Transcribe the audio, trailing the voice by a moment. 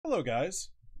Hello, guys.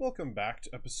 Welcome back to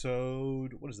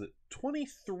episode,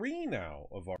 23 now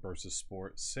of our Bursaspor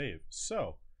save.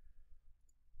 So,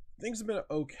 things have been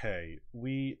okay.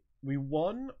 We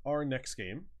won our next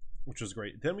game, which was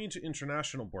great. Then we went to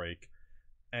international break,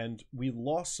 and we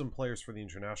lost some players for the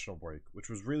international break, which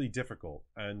was really difficult.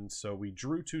 And so we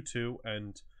drew 2-2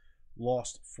 and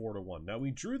lost 4-1. Now,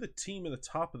 we drew the team at the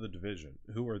top of the division,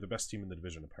 who are the best team in the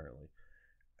division, apparently.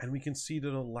 And we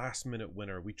conceded a last-minute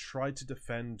winner. We tried to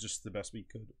defend just the best we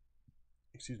could.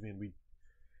 Excuse me, and we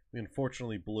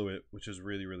unfortunately blew it, which is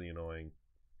really, really annoying.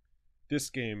 This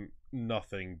game,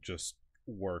 nothing just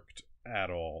worked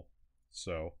at all.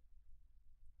 So,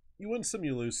 you win some,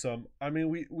 you lose some. I mean,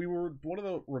 we were one of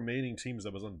the remaining teams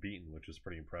that was unbeaten, which is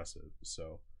pretty impressive.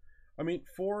 So, I mean,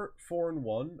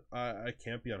 4-1, I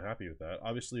can't be unhappy with that.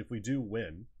 Obviously, if we do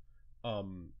win,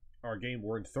 our game,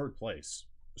 we're in third place.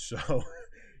 So,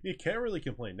 you can't really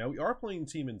complain. Now, we are playing a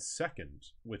team in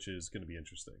second, which is going to be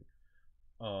interesting.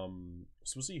 So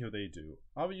we'll see how they do.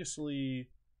 Obviously,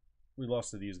 we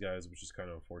lost to these guys, which is kind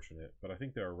of unfortunate, but I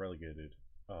think they are relegated.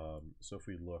 So if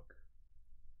we look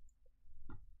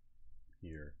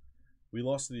here, we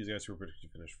lost to these guys who were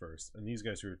predicted to finish first, and these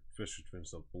guys who were predicted to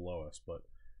finish below us, but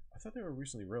I thought they were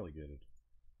recently relegated.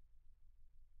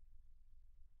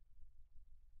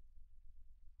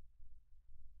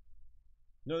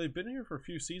 No, they've been here for a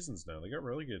few seasons now. They got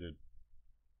relegated.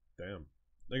 Damn.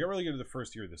 They got relegated the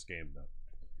first year of this game, though.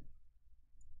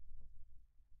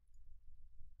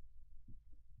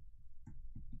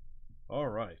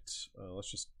 Alright. Let's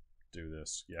just do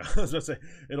this. Yeah, I was about to say,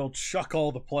 it'll chuck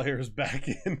all the players back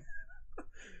in.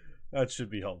 That should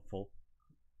be helpful.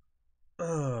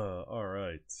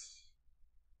 Alright.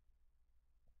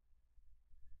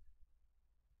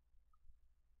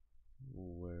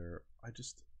 Where...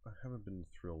 I haven't been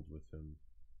thrilled with him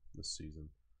this season.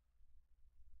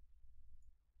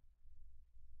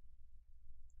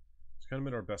 It's kind of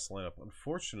been our best lineup.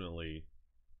 Unfortunately,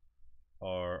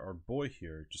 our boy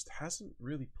here just hasn't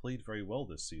really played very well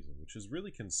this season, which is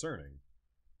really concerning.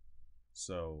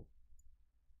 So,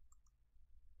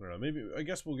 I don't know. Maybe I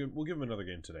guess we'll give him another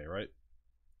game today, right?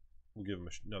 We'll give him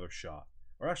another shot.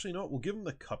 Or actually, no, we'll give him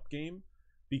the cup game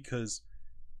because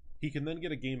he can then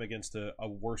get a game against a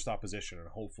worse opposition and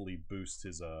hopefully boost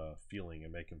his feeling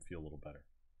and make him feel a little better.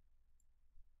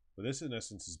 But this, in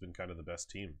essence, has been kind of the best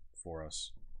team for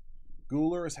us.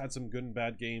 Guler has had some good and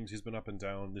bad games. He's been up and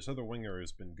down. This other winger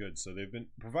has been good. So they've been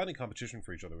providing competition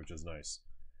for each other, which is nice.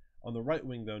 On the right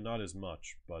wing, though, not as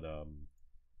much. But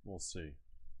we'll see.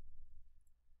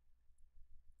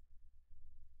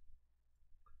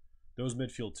 Those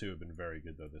midfield, too, have been very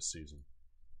good, though, this season.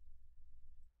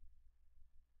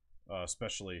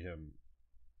 Especially him.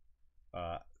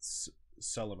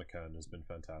 Selamakan has been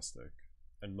fantastic.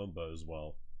 And Mumba as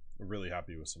well. I'm really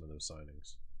happy with some of those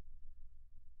signings.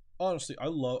 Honestly, I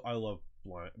love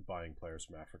buying players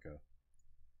from Africa.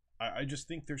 I just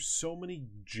think there's so many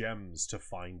gems to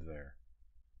find there.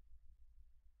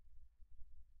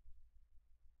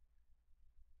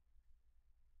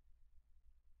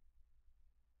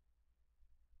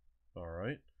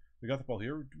 Alright. We got the ball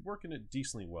here. We're working it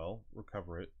decently well.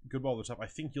 Recover it. Good ball at the top. I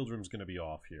think Yildirim's going to be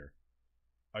off here.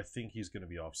 I think he's going to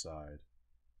be offside.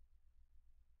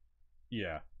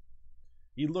 Yeah.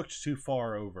 He looked too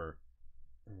far over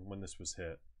when this was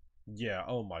hit. Yeah,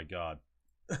 oh my god.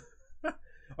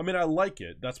 I mean, I like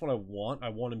it. That's what I want. I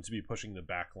want him to be pushing the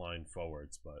back line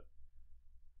forwards, but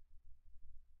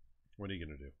what are you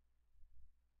going to do?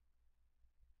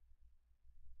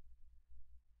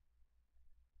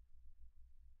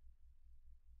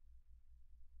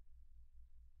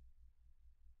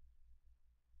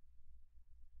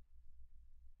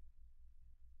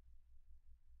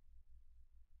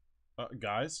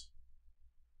 Guys?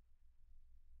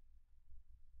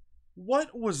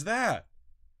 What was that?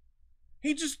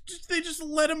 They just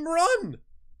let him run.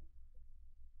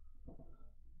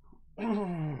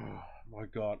 Oh my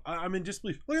god. I'm in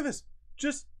disbelief. Look at this.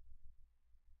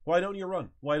 Why don't you run?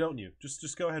 Why don't you?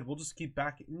 Just go ahead. We'll just keep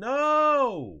backing.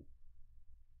 No!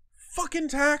 Fucking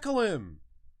tackle him.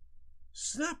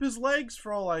 Snap his legs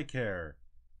for all I care.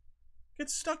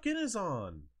 Get stuck in his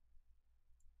on.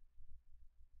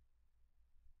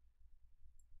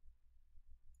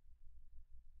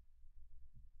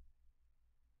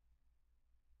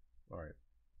 Alright.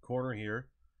 Corner here.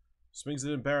 Swings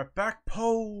it in Barrett. Back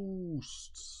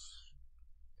post!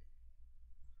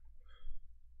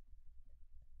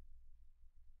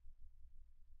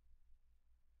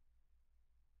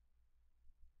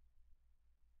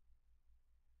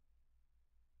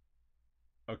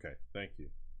 Okay, thank you.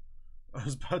 I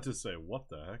was about to say, what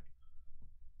the heck?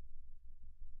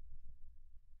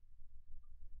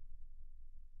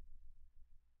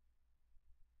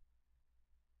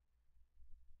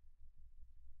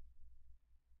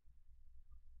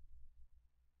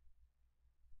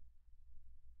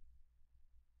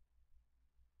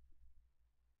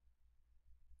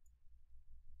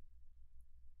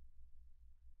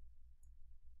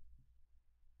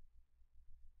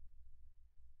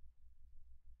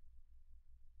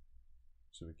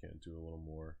 So we can't do a little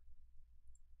more.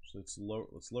 So let's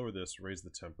lower this, raise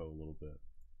the tempo a little bit.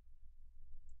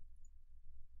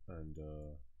 And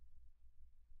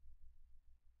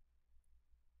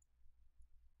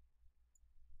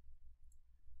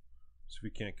see if we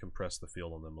can't compress the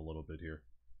field on them a little bit here.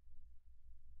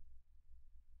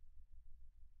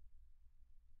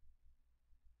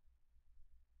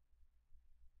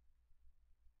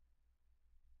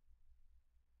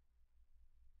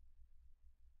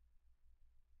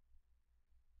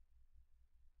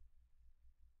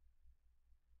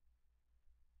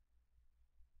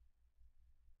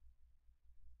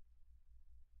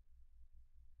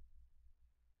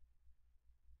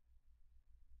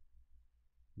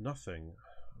 Nothing.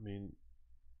 I mean,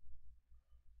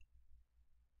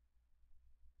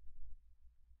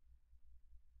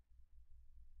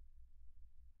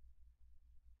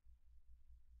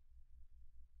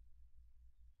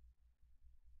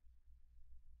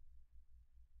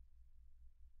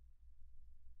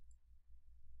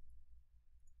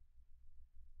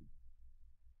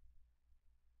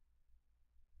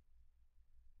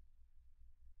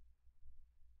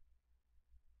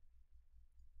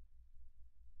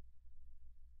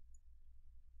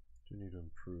 do need to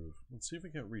improve. Let's see if we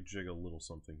can't rejig a little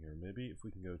something here. Maybe if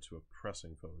we can go to a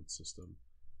pressing forward system,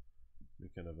 we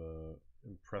kind of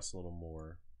impress a little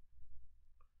more.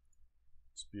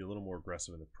 Let's be a little more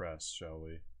aggressive in the press, shall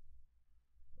we?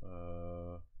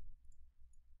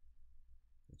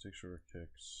 Let's take shorter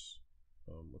kicks.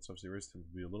 Let's obviously raise them to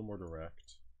be a little more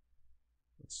direct.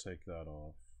 Let's take that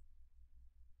off.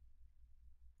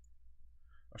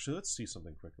 Actually, let's see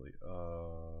something quickly.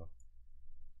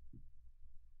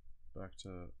 Back to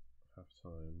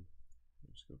halftime.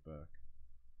 Let's go back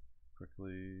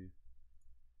quickly.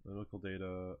 Analytical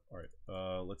data. All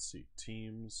right. Let's see.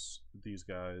 Teams. These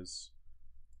guys.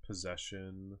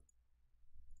 Possession.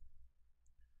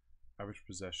 Average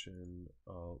possession.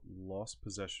 Lost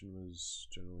possession was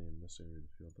generally in this area of the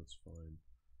field. That's fine.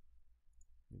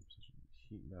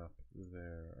 Heat map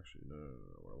there. Actually, no.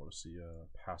 I want to see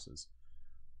passes.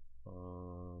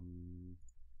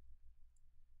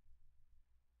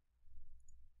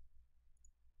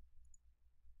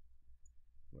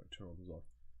 Right, turn all those off.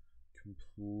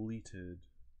 Completed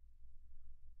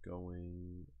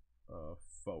going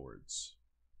forwards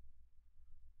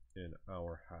in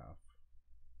our half.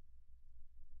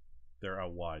 They're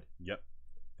out wide. Yep.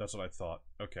 That's what I thought.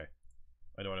 Okay.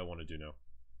 I know what I want to do now.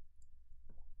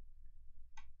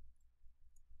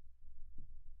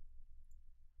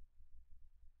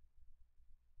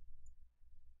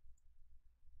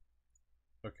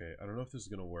 Okay, I don't know if this is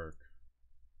going to work.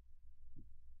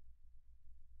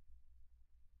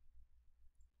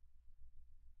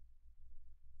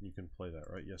 You can play that,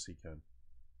 right? Yes, he can.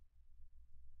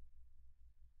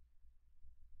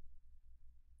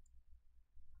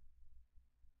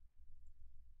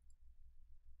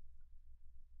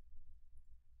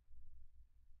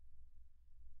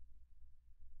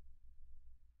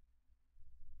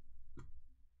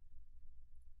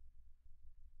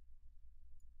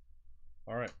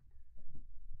 All right.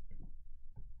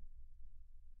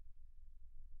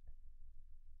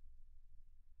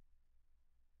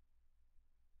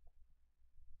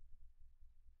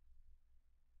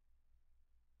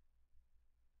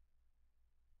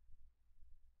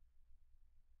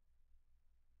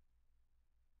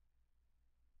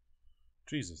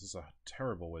 Jesus, this is a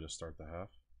terrible way to start the half.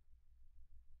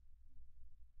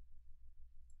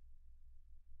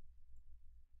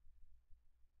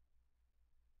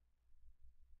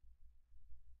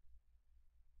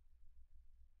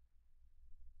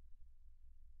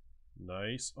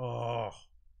 Nice. Oh.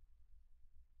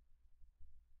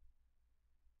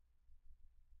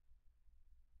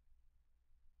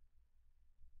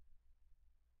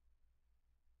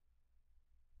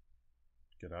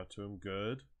 Get out to him.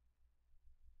 Good.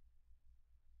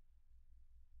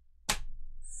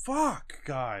 Fuck,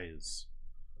 guys.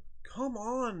 Come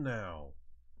on now.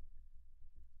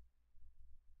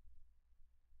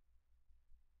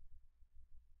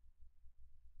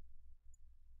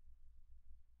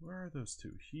 Where are those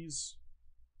two? He's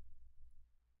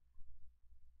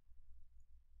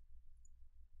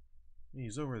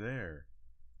over there.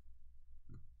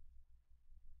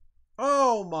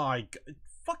 Oh my god.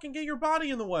 Fucking get your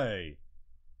body in the way.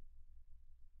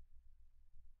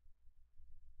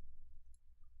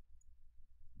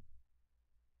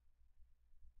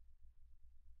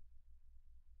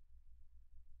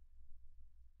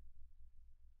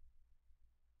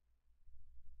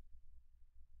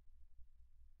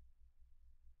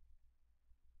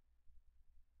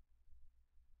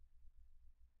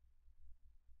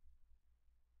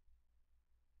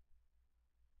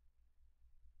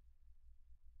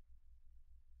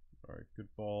 Alright, good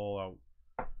ball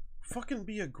out. Fucking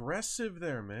be aggressive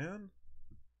there, man.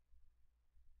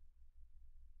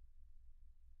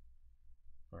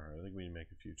 Alright, I think we need to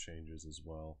make a few changes as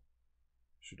well.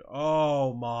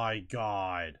 Oh my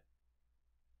god.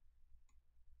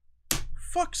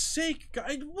 Fuck's sake,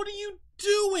 guy, what are you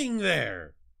doing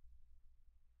there?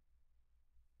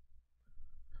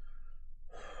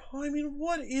 I mean,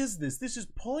 what is this? This is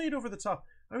pulling it over the top.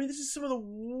 I mean, this is some of the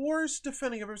worst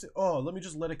defending I've ever seen. Oh, let me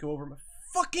just let it go over my...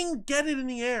 Fucking get it in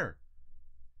the air.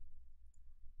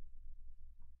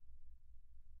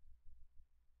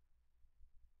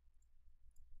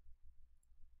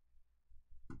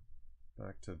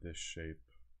 Back to this shape.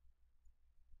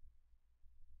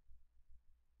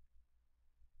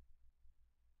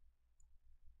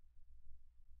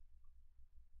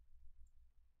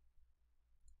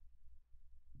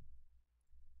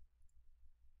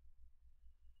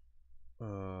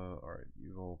 Alright,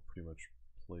 you've all pretty much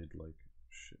played like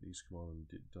shit. He's come on and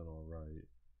done alright.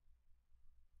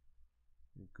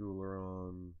 Guler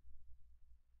on.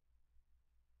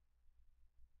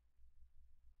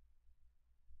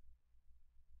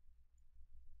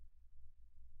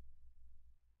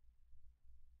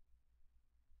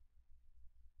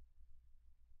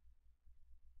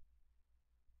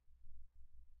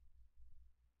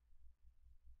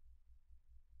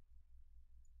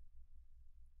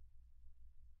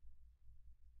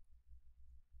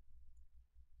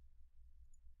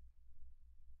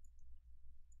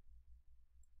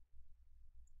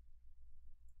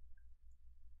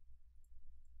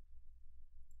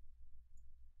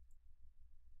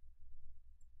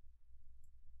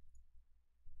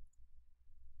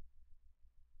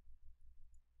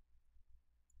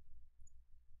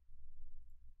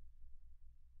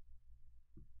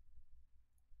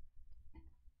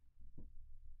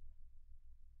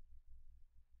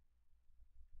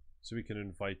 So we can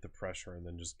invite the pressure and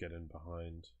then just get in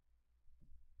behind.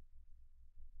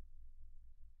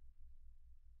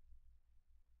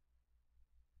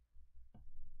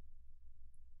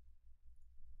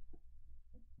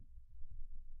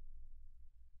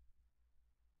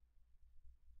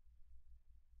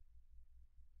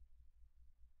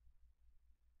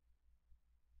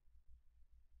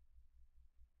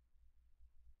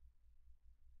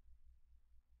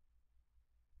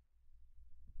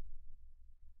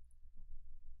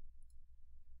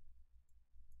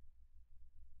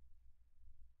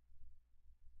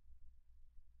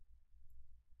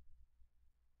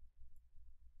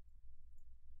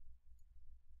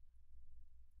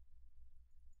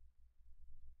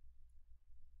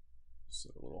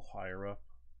 Sit a little higher up.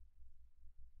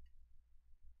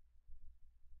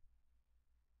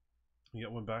 You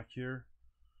got one back here.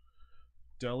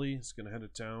 Delhi is going to head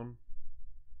it down.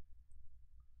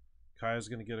 Kaya's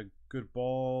going to get a good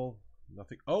ball.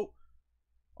 Nothing. Oh!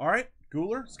 Alright,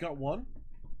 Guler's got one.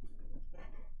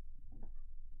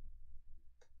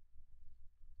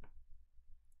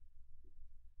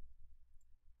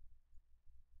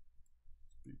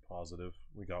 Be positive.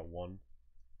 We got one.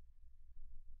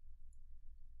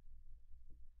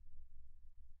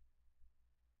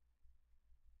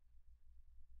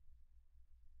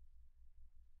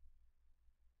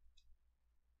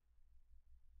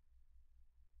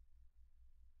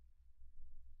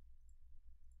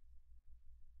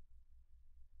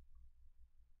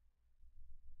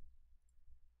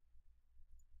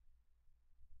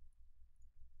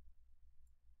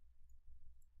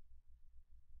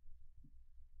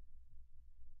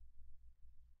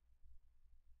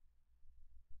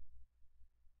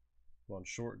 Come on,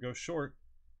 short, go short.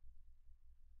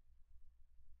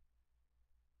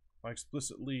 I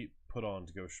explicitly put on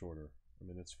to go shorter. I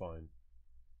mean, it's fine.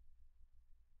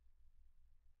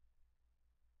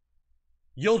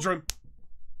 Yildirim!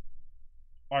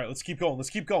 Alright, let's keep going, let's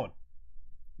keep going.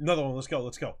 Another one, let's go,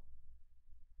 let's go.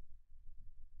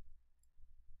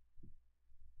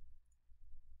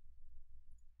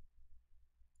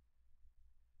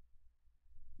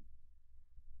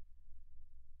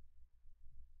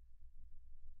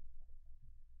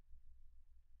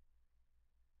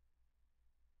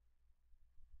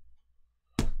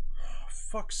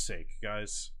 Fuck's sake,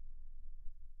 guys.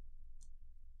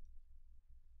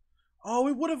 Oh,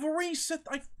 it would have reset.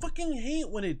 I fucking hate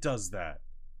when it does that.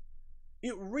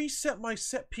 It reset my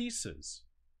set pieces.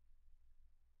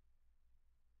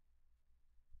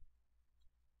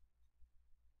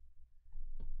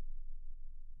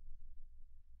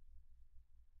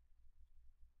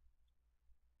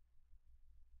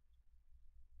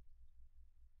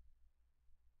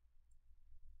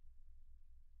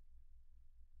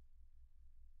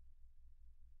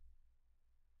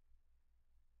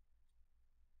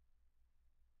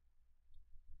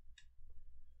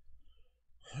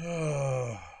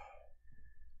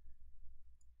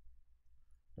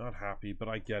 happy, but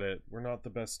I get it. We're not the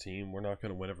best team. We're not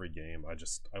going to win every game.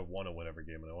 I want to win every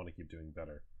game, and I want to keep doing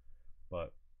better.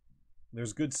 But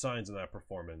there's good signs in that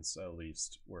performance, at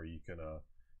least, where you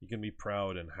can be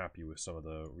proud and happy with some of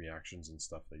the reactions and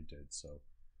stuff they did. So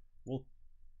we'll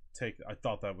take. I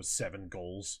thought that was 7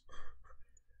 goals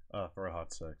for a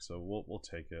hot sec, so we'll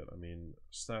take it. I mean,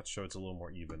 stats show it's a little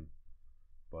more even,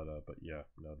 but yeah,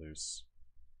 no, there's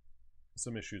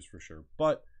some issues for sure.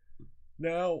 But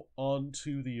now on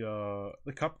to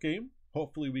the cup game.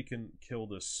 Hopefully we can kill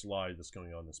this slide that's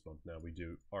going on this month. Now we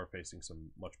are facing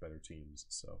some much better teams,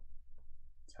 so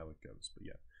that's how it goes. But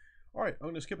yeah, all right, I'm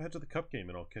gonna skip ahead to the cup game,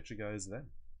 and I'll catch you guys then.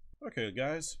 Okay,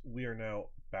 guys, we are now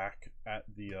back at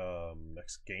the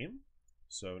next game.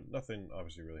 So nothing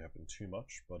obviously really happened too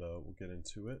much, but we'll get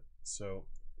into it. So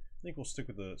I think we'll stick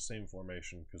with the same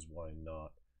formation because why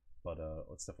not? But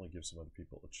let's definitely give some other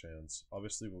people a chance.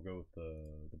 Obviously, we'll go with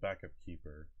the backup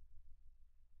keeper.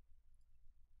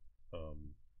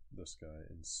 This guy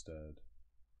instead.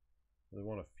 They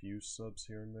want a few subs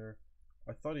here and there.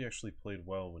 I thought he actually played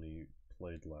well when he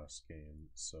played last game,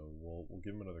 so we'll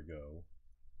give him another go.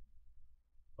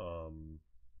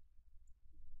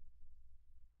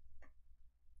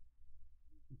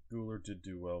 Guler did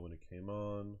do well when he came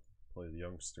on. Play the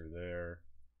youngster there.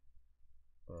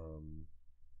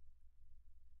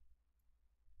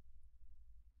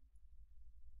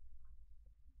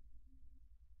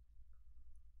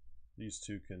 These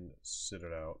two can sit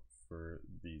it out for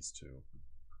these two.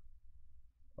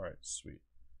 Alright, sweet.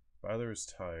 Byler is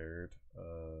tired.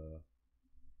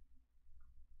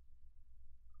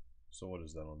 So what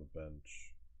is that on the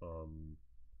bench?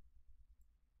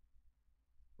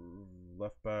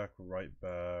 Left back, right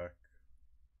back,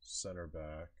 center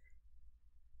back.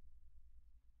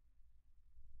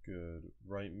 Good.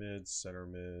 Right mid, center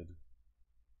mid,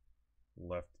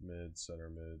 left mid, center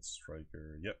mid,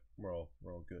 striker. Yep, we're all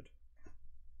good.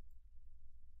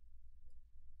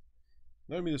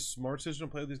 Not gonna be the smart decision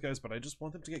to play with these guys, but I just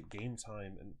want them to get game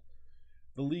time, and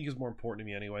the league is more important to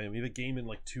me anyway, and we have a game in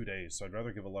like 2 days, so I'd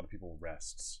rather give a lot of people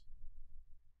rests.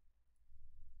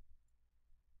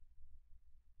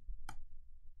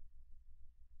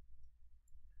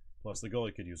 Plus, the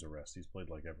goalie could use a rest. He's played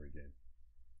like every game.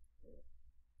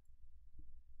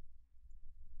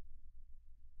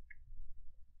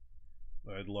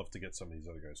 I'd love to get some of these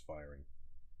other guys firing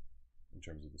in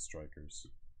terms of the strikers.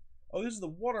 Oh, this is the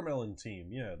watermelon team.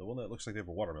 Yeah, the one that looks like they have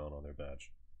a watermelon on their badge.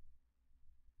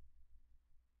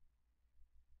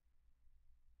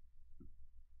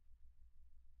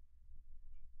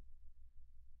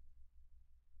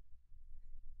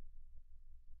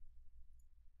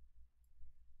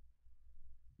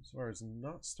 So far has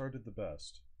not started the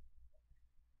best.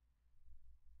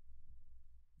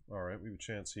 Alright, we have a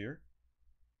chance here.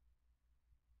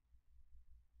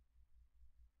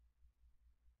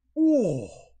 Ooh!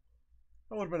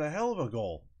 That would have been a hell of a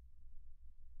goal.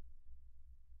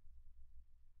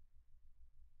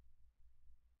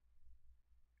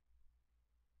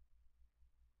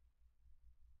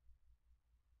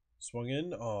 Swung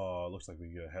in. Oh, looks like we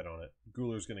get a head on it.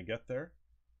 Guler's going to get there.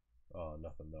 Oh,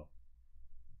 nothing though.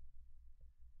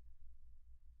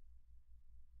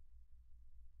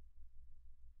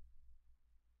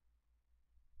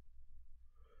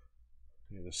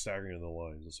 Yeah, the staggering of the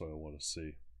lines. That's what I want to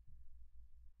see.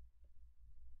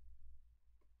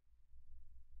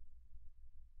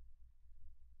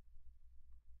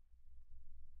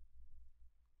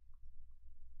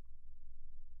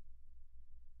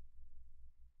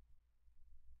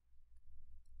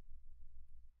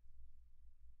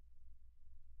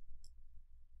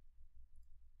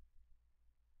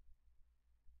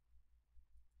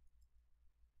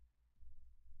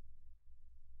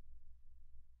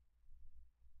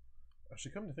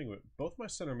 Actually, come to think of it, both my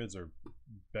center mids are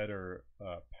better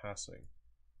passing.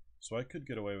 So I could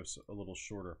get away with a little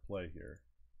shorter play here.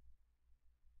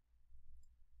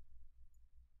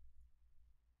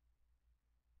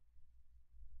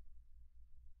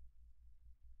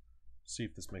 See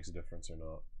if this makes a difference or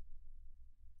not.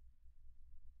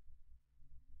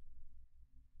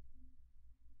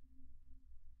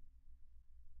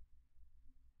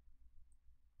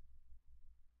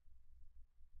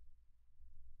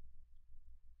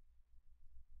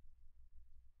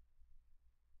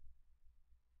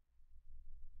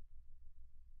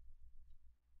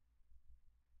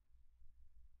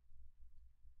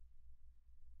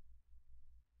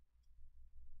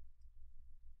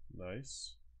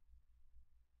 Nice.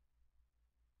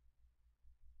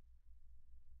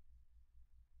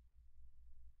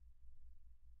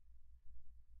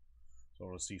 So I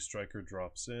want to see striker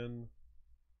drops in.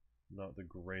 Not the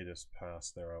greatest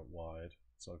pass there out wide.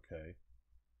 It's okay.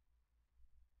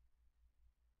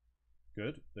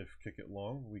 Good. They kick it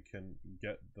long. We can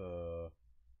get the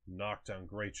knockdown.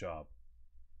 Great job.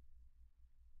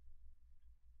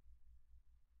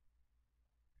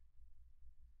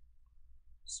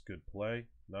 It's good play.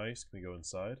 Nice. Can we go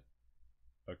inside?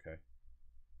 Okay.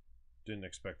 Didn't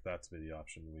expect that to be the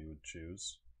option we would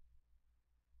choose.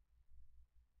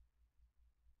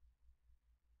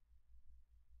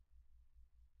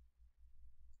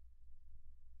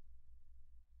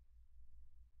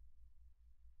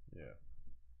 Yeah.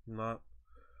 Not...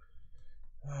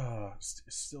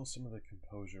 still some of the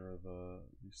composure of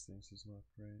these things is not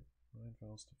great. 9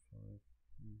 fouls to 5.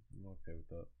 I'm okay with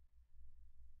that.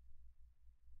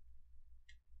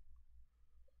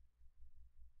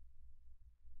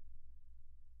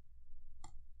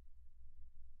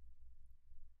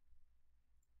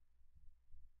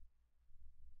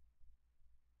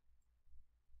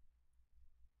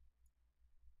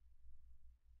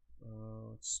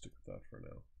 Let's stick with that for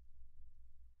now.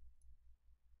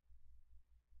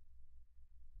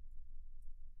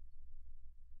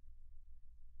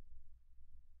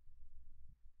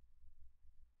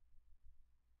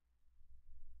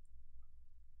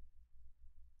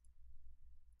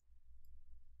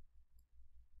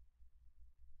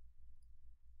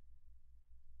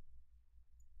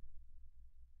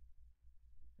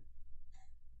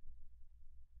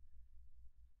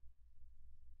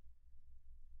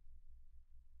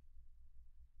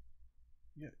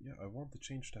 Yeah, I want the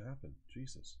change to happen.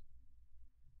 Jesus.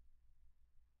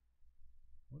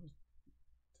 What is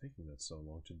taking that so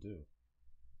long to do?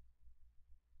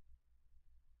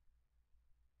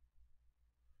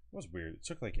 It was weird. It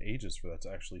took like ages for that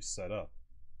to actually set up.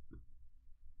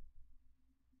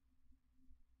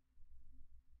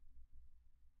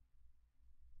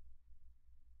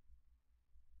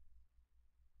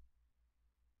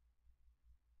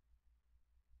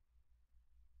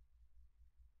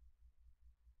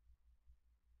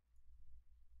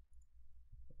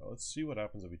 Let's see what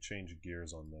happens if we change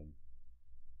gears on them.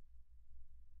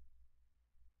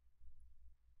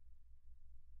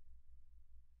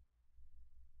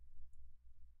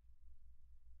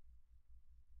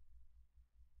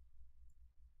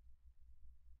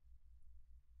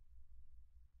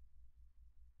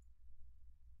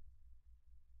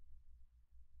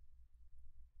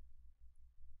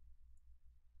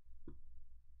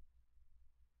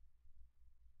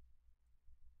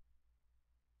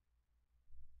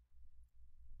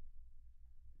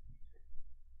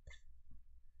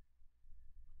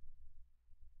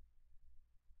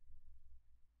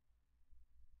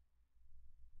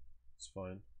 It's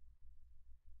fine.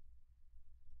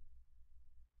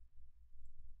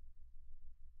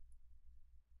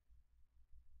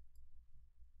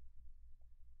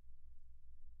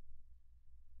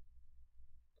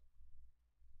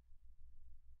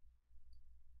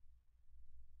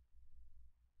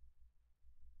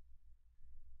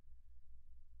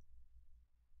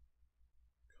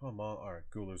 Come on. Alright,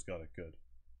 Guler's got it good.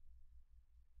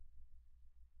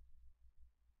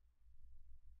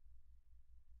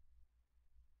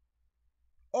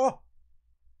 Oh!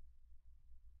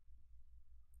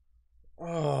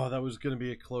 Oh, that was going to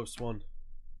be a close one.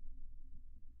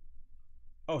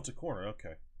 Oh, it's a corner.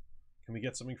 Okay. Can we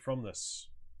get something from this?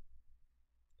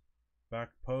 Back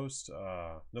post.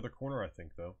 Another corner, I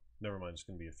think, though. Never mind, it's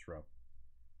going to be a throw.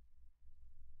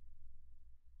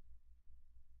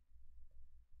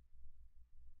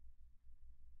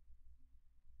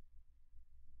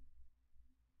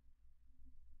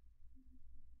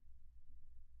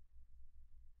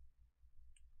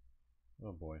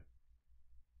 Oh, boy.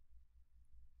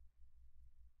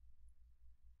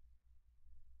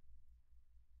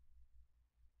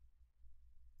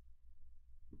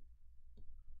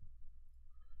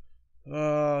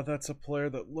 That's a player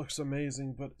that looks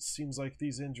amazing, but it seems like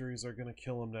these injuries are going to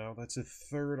kill him now. That's his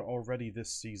third already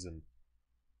this season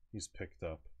he's picked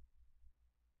up.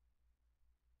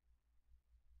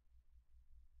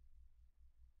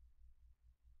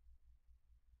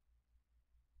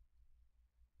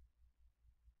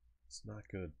 It's not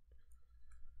good.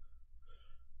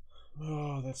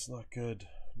 Oh, that's not good.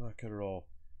 Not good at all.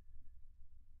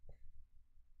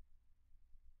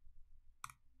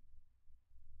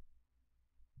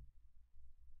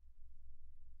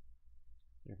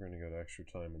 You're going to go to extra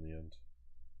time in the end.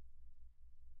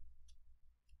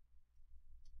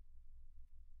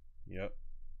 Yep.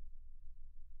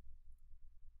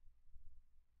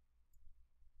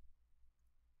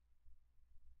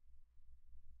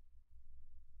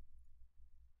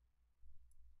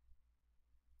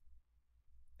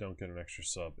 Don't get an extra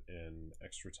sub in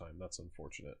extra time. That's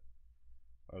unfortunate.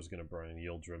 I was going to Brian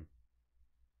Yildirim.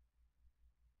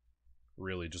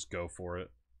 Really, just go for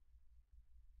it.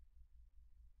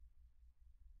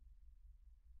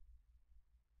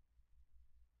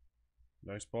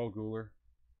 Nice ball, Guler.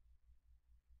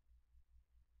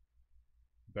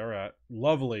 Berat.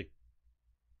 Lovely.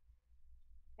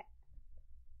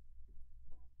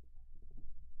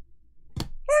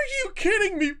 Are you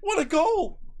kidding me? What a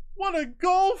goal! What a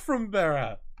goal from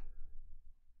Berat!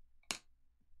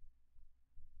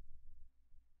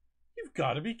 You've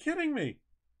got to be kidding me.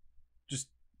 Just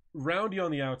roundy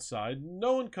on the outside.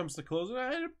 No one comes to close it.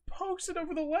 And it pokes it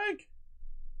over the leg.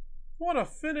 What a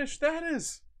finish that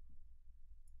is.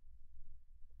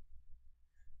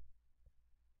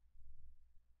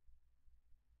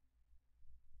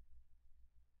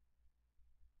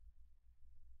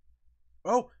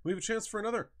 Oh, we have a chance for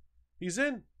another. He's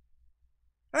in.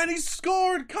 And he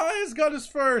scored! Kaya's got his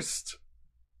first.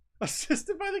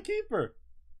 Assisted by the keeper.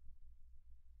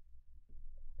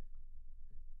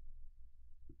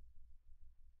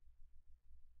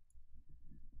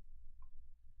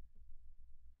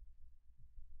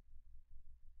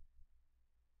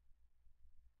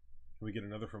 Can we get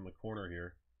another from the corner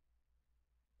here?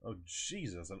 Oh,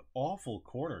 Jesus, an awful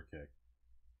corner kick.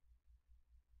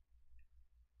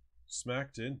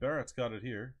 Smacked in. Barrett's got it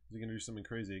here. Is he going to do something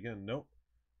crazy again? Nope.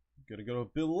 Gonna go to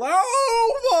Bilal.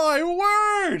 Oh, my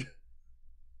word!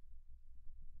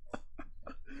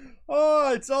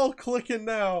 Oh, it's all clicking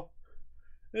now.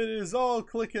 It is all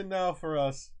clicking now for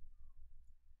us.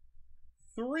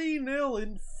 3-0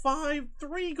 in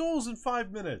 3 goals in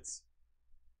 5 minutes.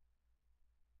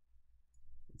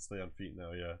 Let's stay on feet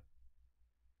now, yeah.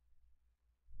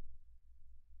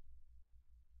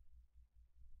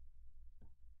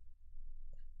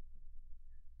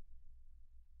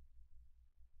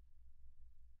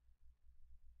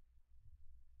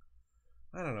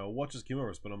 I don't know what just came over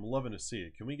us, but I'm loving to see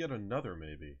it. Can we get another,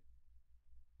 maybe?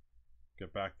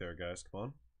 Get back there, guys. Come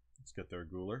on. Let's get there,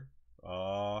 Guler.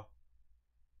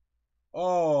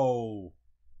 Oh!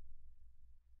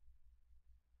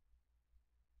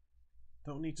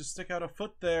 Don't need to stick out a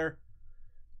foot there.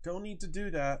 Don't need to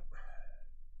do that.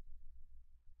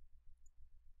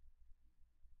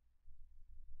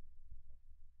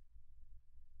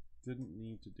 Didn't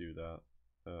need to do that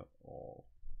at all.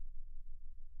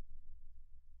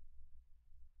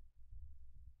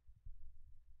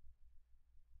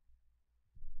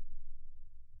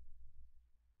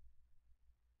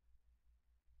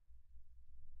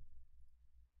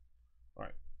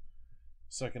 Alright.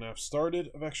 Second half started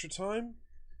of extra time.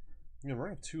 Yeah, we're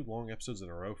gonna have 2 long episodes in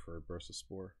a row for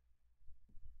Bursaspor.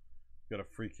 Got a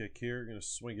free kick here. Gonna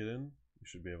swing it in. We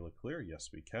should be able to clear. Yes,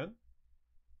 we can.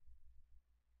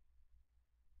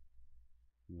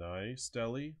 Nice,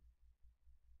 Deli.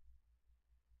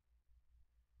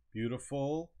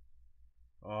 Beautiful.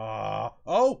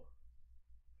 Oh!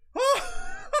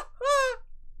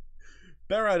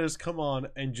 Berat has come on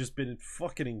and just been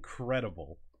fucking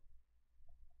incredible.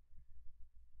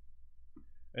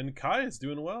 And Kai is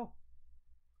doing well.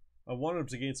 I wanted him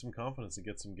to gain some confidence and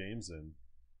get some games in.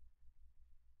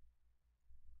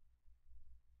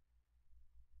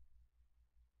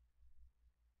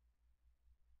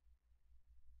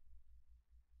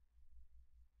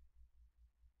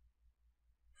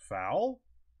 Foul?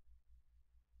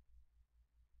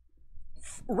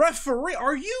 Referee,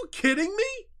 are you kidding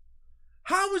me?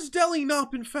 How has Deli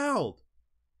not been fouled?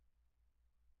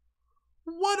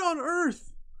 What on earth?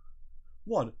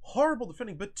 1, horrible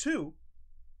defending, but 2,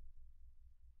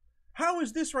 how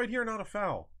is this right here not a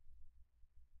foul?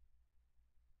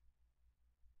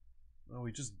 Oh,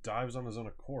 he just dives on his own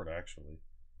accord, actually.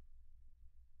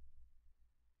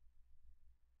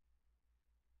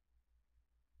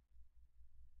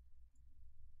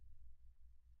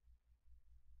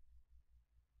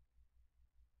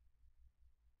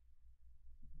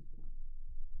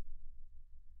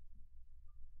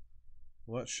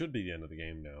 Well, that should be the end of the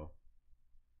game now.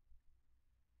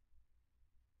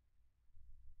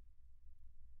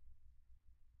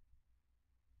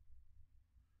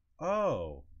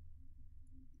 Oh.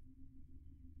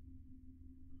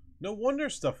 No wonder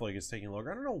stuff like is taking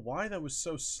longer. I don't know why that was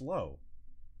so slow.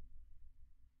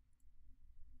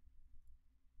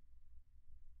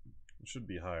 It should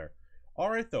be higher.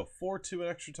 Alright though, 4-2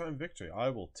 extra time victory. I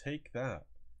will take that.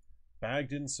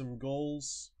 Bagged in some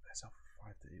goals. That's out for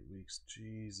 5 to 8 weeks.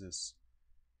 Jesus.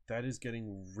 That is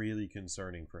getting really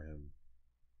concerning for him.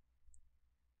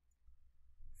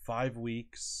 5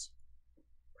 weeks.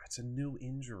 That's a new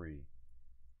injury.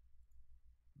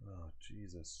 Oh,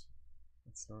 Jesus.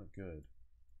 That's not good.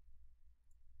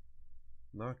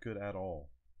 Not good at all.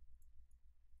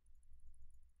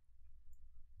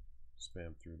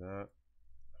 Spam through that.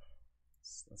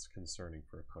 That's concerning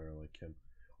for a player like him.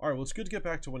 Alright, well, it's good to get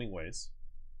back to winning ways.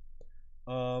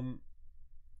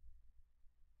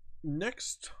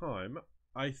 Next time,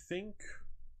 I think...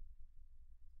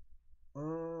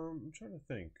 I'm trying to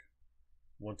think.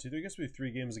 1, 2, 3, I guess we have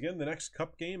 3 games again. The next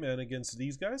cup game and against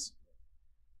these guys.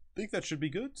 I think that should be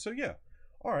good, so yeah.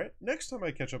 Alright, next time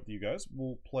I catch up with you guys,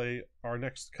 we'll play our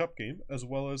next cup game, as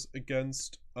well as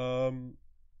against,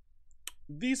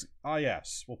 these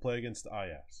IS. We'll play against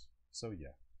IS. So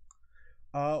yeah.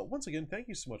 Once again, thank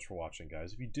you so much for watching,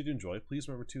 guys. If you did enjoy, please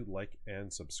remember to like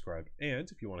and subscribe. And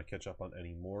if you want to catch up on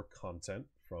any more content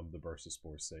from the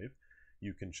Bursaspor save,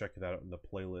 you can check it out in the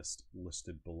playlist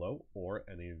listed below, or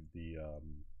any of the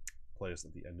playlists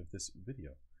at the end of this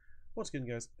video. Once again,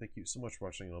 guys, thank you so much for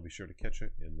watching, and I'll be sure to catch you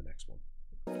in the next one.